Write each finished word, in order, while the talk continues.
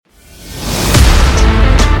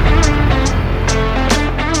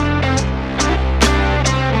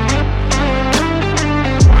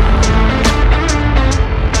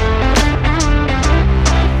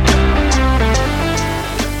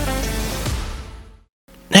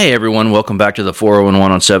Hey everyone, welcome back to the 401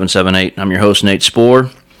 on 778. I'm your host, Nate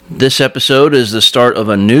Spohr. This episode is the start of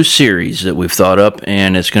a new series that we've thought up,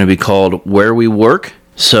 and it's going to be called Where We Work.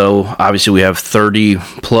 So obviously we have 30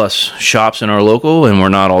 plus shops in our local, and we're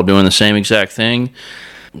not all doing the same exact thing.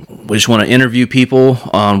 We just want to interview people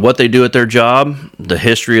on what they do at their job, the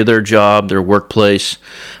history of their job, their workplace,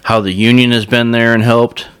 how the union has been there and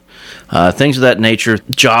helped, things of that nature,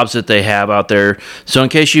 jobs that they have out there. So in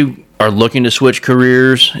case you are looking to switch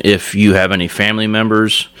careers, if you have any family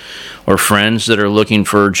members or friends that are looking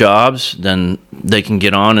for jobs, then they can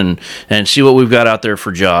get on and see what we've got out there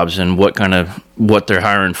for jobs and what they're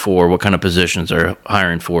hiring for, what kind of positions they're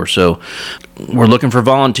hiring for. So we're looking for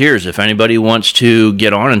volunteers. If anybody wants to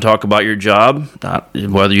get on and talk about your job,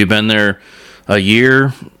 whether you've been there a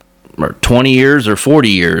year or 20 years or 40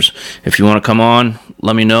 years, if you want to come on,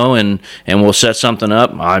 let me know and we'll set something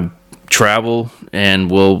up. I travel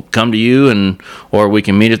and we'll come to you, or we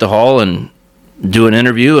can meet at the hall and do an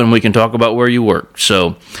interview, and we can talk about where you work.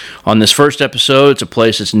 So on this first episode, it's a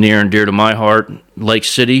place that's near and dear to my heart, Lake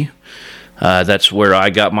City. That's where I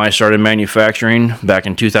got my start in manufacturing back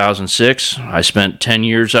in 2006. I spent 10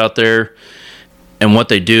 years out there, and what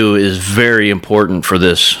they do is very important for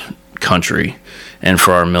this country and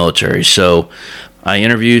for our military. So I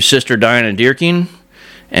interviewed Sister Diana Dierking,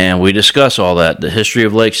 and we discuss all that, the history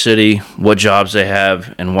of Lake City, what jobs they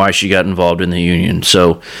have, and why she got involved in the union.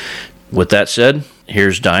 So with that said,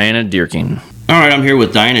 here's Diana Dierking. All right, I'm here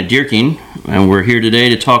with Diana Dierking, and we're here today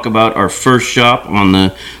to talk about our first shop on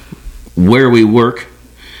the Where We Work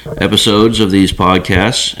episodes of these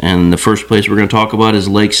podcasts. And the first place we're going to talk about is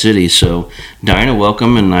Lake City. So, Diana,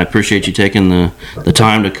 welcome, and I appreciate you taking the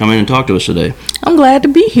time to come in and talk to us today. I'm glad to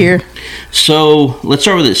be here. So, let's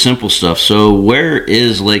start with the simple stuff. So, where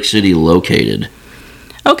is Lake City located?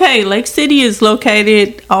 Okay, Lake City is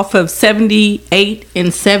located off of 78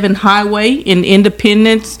 and 7 Highway in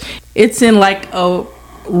Independence. It's in like a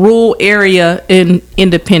rural area in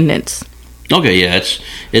Independence. Okay, yeah,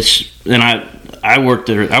 it's and I worked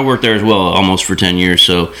there as well almost for 10 years.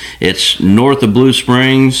 So it's north of Blue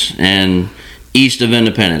Springs and east of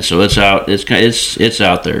Independence. So it's out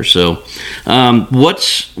there. So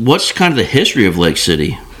what's kind of the history of Lake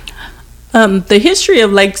City? The history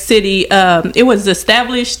of Lake City, it was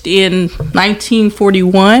established in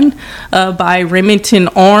 1941 by Remington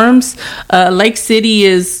Arms. Lake City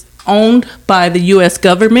is owned by the U.S.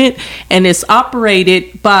 government and is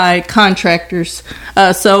operated by contractors.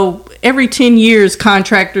 So every 10 years,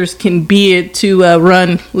 contractors can bid to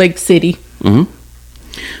run Lake City. Mm-hmm.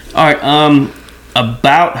 All right.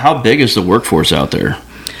 About how big is the workforce out there?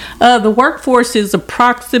 The workforce is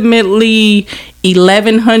approximately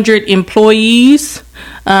 1,100 employees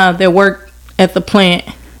that work at the plant.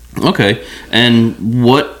 Okay. And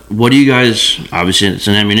what do you guys? Obviously, it's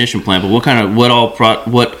an ammunition plant, but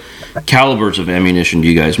what calibers of ammunition do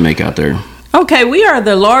you guys make out there? Okay, we are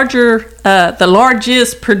the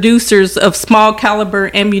largest producers of small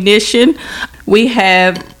caliber ammunition. We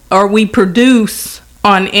produce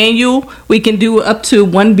on annual. We can do up to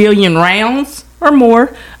 1 billion rounds or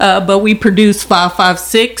more, but we produce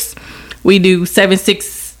 5.56. We do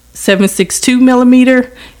 7.62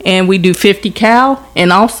 millimeter, and we do 50 cal,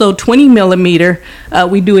 and also 20 millimeter.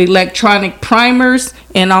 We do electronic primers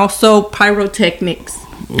and also pyrotechnics.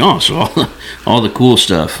 Oh, so all the cool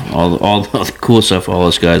stuff, all the cool stuff all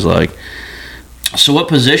us guys like. So what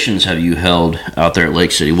positions have you held out there at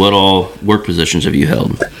Lake City? What all work positions have you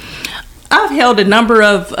held? I've held a number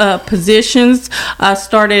of positions. I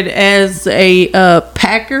started as a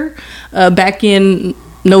packer back in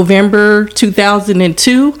November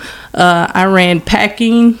 2002. I ran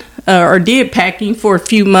packing or did packing for a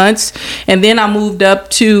few months, and then I moved up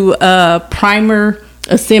to primer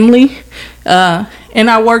assembly. And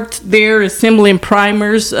I worked there assembling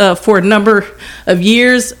primers for a number of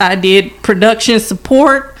years. I did production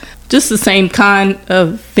support, just the same kind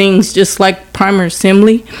of things, just like primer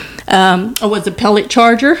assembly. I was a pellet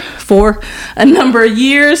charger for a number of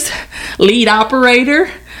years, lead operator.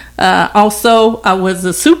 Also, I was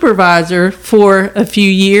a supervisor for a few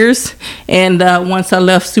years. And once I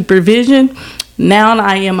left supervision, now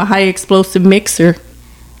I am a high explosive mixer.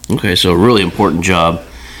 Okay, so a really important job.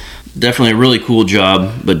 Definitely a really cool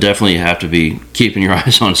job, but definitely you have to be keeping your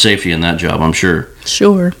eyes on safety in that job, I'm sure.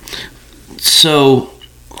 Sure. So,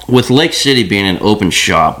 with Lake City being an open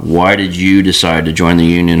shop, why did you decide to join the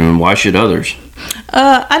union, and why should others?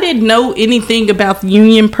 I didn't know anything about the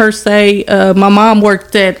union per se. My mom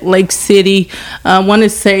worked at Lake City, I want to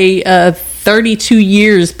say 32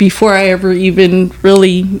 years before I ever even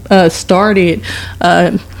really started.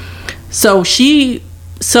 So she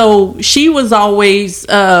So she was always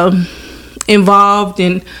involved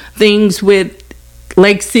in things with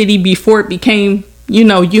Lake City before it became,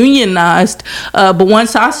 unionized. But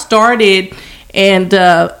once I started, and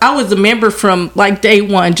I was a member from like day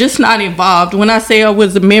one, just not involved. When I say I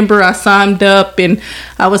was a member, I signed up and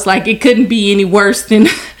I was like, it couldn't be any worse than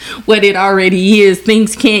what it already is.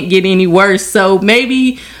 Things can't get any worse. So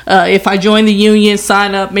maybe if I join the union,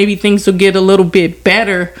 sign up, maybe things will get a little bit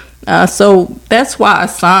better. So that's why I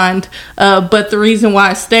signed. But the reason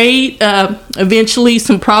why I stayed, eventually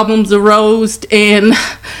some problems arose, and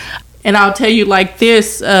I'll tell you like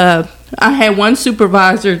this, I had one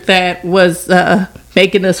supervisor that was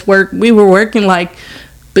making us work. We were working like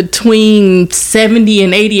between 70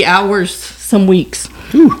 and 80 hours some weeks.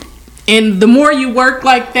 Ooh. And the more you work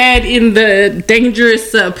like that in the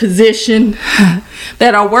dangerous position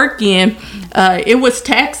that I work in, it was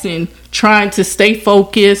taxing, trying to stay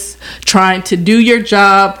focused, trying to do your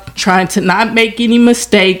job, trying to not make any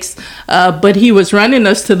mistakes. But he was running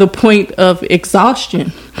us to the point of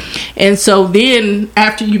exhaustion. And so then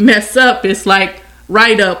after you mess up, it's like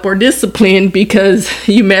write up or discipline because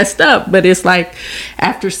you messed up. But it's like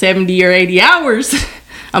after 70 or 80 hours,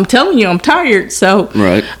 I'm telling you, I'm tired. So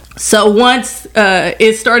right. So once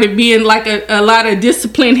it started being like a lot of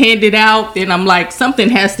discipline handed out, then I'm like, something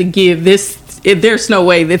has to give. There's no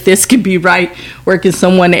way that this could be right, working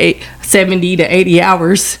someone 70 to 80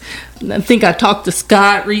 hours. I think I talked to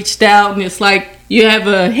Scott, reached out, and it's like, you have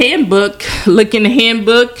a handbook. Look in the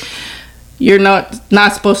handbook. You're not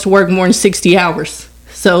supposed to work more than 60 hours.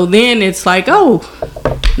 So then it's like, oh,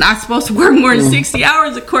 not supposed to work more than 60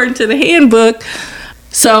 hours according to the handbook.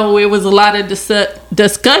 So it was a lot of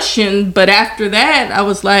discussion. But after that, I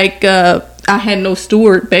was like, I had no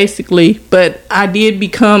steward basically, but I did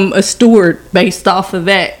become a steward based off of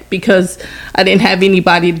that because I didn't have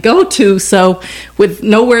anybody to go to. So with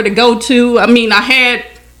nowhere to go to, I mean,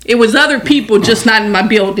 it was other people, just not in my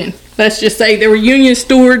building. Let's just say there were union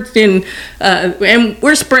stewards and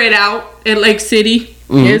we're spread out at Lake City.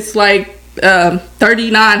 Mm-hmm. It's like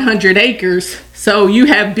 3,900 acres. So you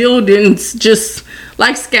have buildings just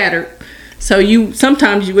like scattered. So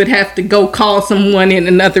sometimes you would have to go call someone in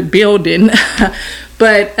another building.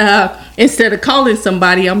 But instead of calling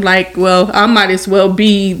somebody, I'm like, well, I might as well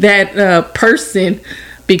be that person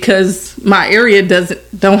because my area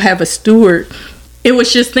don't have a steward. It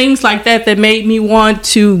was just things like that made me want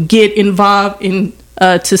to get involved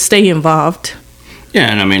to stay involved.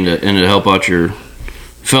 Yeah, and I mean, to help out your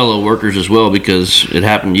fellow workers as well, because it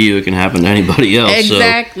happened to you, it can happen to anybody else.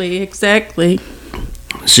 Exactly.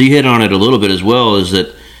 So you hit on it a little bit as well, is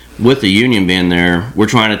that with the union being there, we're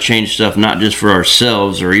trying to change stuff not just for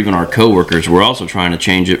ourselves or even our coworkers. We're also trying to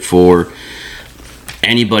change it for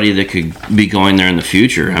anybody that could be going there in the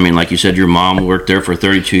future. I mean, like you said, your mom worked there for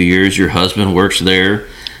 32 years. Your husband works there.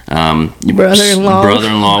 Your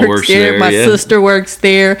brother-in-law works there. My sister works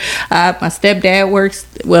there. My stepdad works.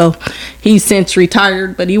 Well, he's since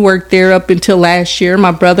retired, but he worked there up until last year.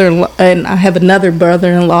 My brother-in-law, and I have another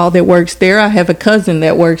brother-in-law that works there. I have a cousin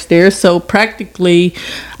that works there. So practically,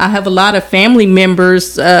 I have a lot of family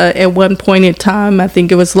members. At one point in time, I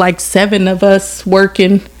think it was like 7 of us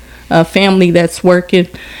working. A family that's working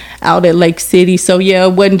out at Lake City. So yeah,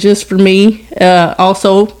 it wasn't just for me.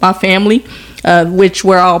 Also my family. Which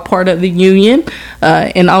we're all part of the union,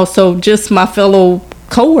 and also just my fellow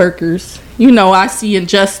coworkers. I see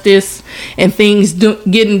injustice and things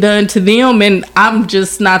getting done to them, and I'm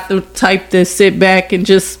just not the type to sit back and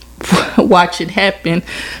just watch it happen.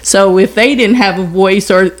 So if they didn't have a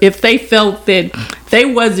voice, or if they felt that they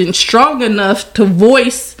wasn't strong enough to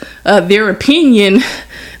voice their opinion,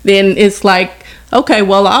 then it's like, okay,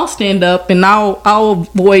 well, I'll stand up and I'll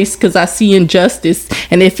voice because I see injustice.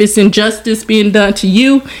 And if it's injustice being done to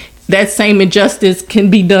you, that same injustice can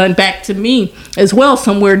be done back to me as well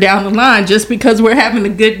somewhere down the line. Just because we're having a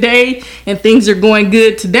good day and things are going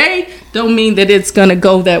good today, don't mean that it's going to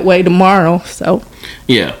go that way tomorrow. So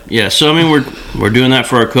yeah. So I mean, we're doing that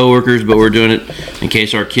for our coworkers, but we're doing it in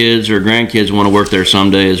case our kids or grandkids want to work there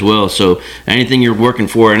someday as well. So anything you're working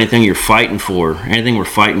for, anything you're fighting for, anything we're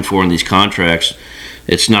fighting for in these contracts,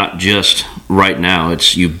 it's not just right now.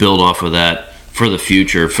 It's you build off of that for the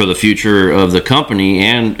future of the company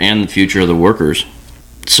and the future of the workers.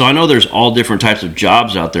 So I know there's all different types of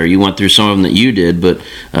jobs out there. You went through some of them that you did, but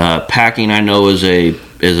packing I know is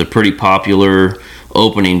a pretty popular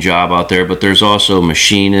opening job out there. But there's also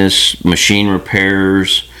machinists, machine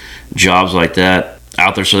repairers, jobs like that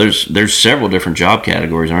out there. So there's several different job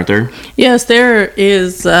categories, aren't there? Yes, there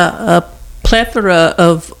is a plethora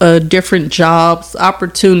of different jobs,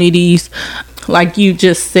 opportunities. like you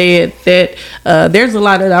just said, that there's a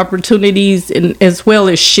lot of opportunities as well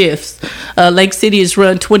as shifts. Lake City is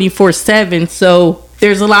run 24/7, so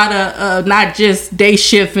there's a lot of not just day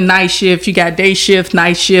shift and night shift. You got day shift,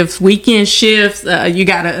 night shifts, weekend shifts. You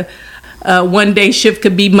got a one day shift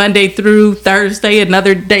could be Monday through Thursday.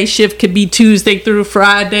 Another day shift could be Tuesday through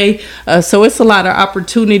Friday. So it's a lot of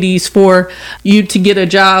opportunities for you to get a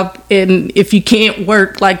job. And if you can't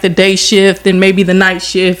work like the day shift, then maybe the night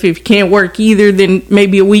shift. If you can't work either, then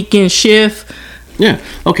maybe a weekend shift. Yeah.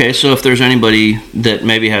 Okay. So if there's anybody that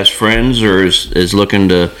maybe has friends or is looking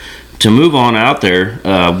to move on out there,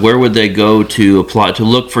 where would they go to apply, to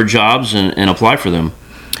look for jobs and apply for them?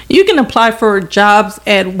 You can apply for jobs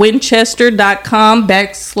at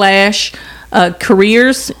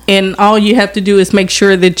winchester.com/careers, and all you have to do is make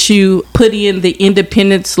sure that you put in the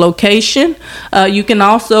Independence location. You can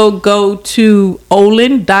also go to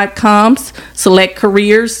olin.com, select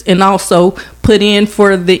careers, and also put in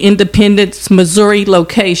for the Independence, Missouri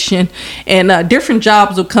location, and different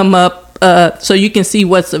jobs will come up, so you can see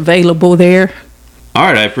what's available there. All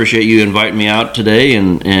right, I appreciate you inviting me out today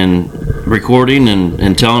and recording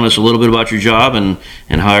and telling us a little bit about your job and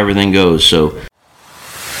how everything goes. So.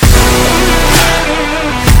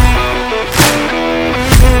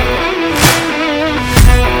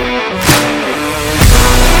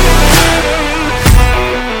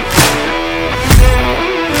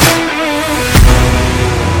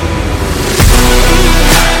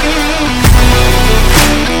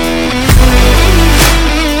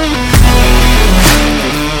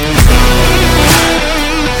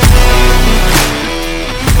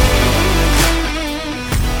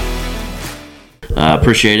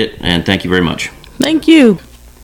 Appreciate it, and thank you very much. Thank you.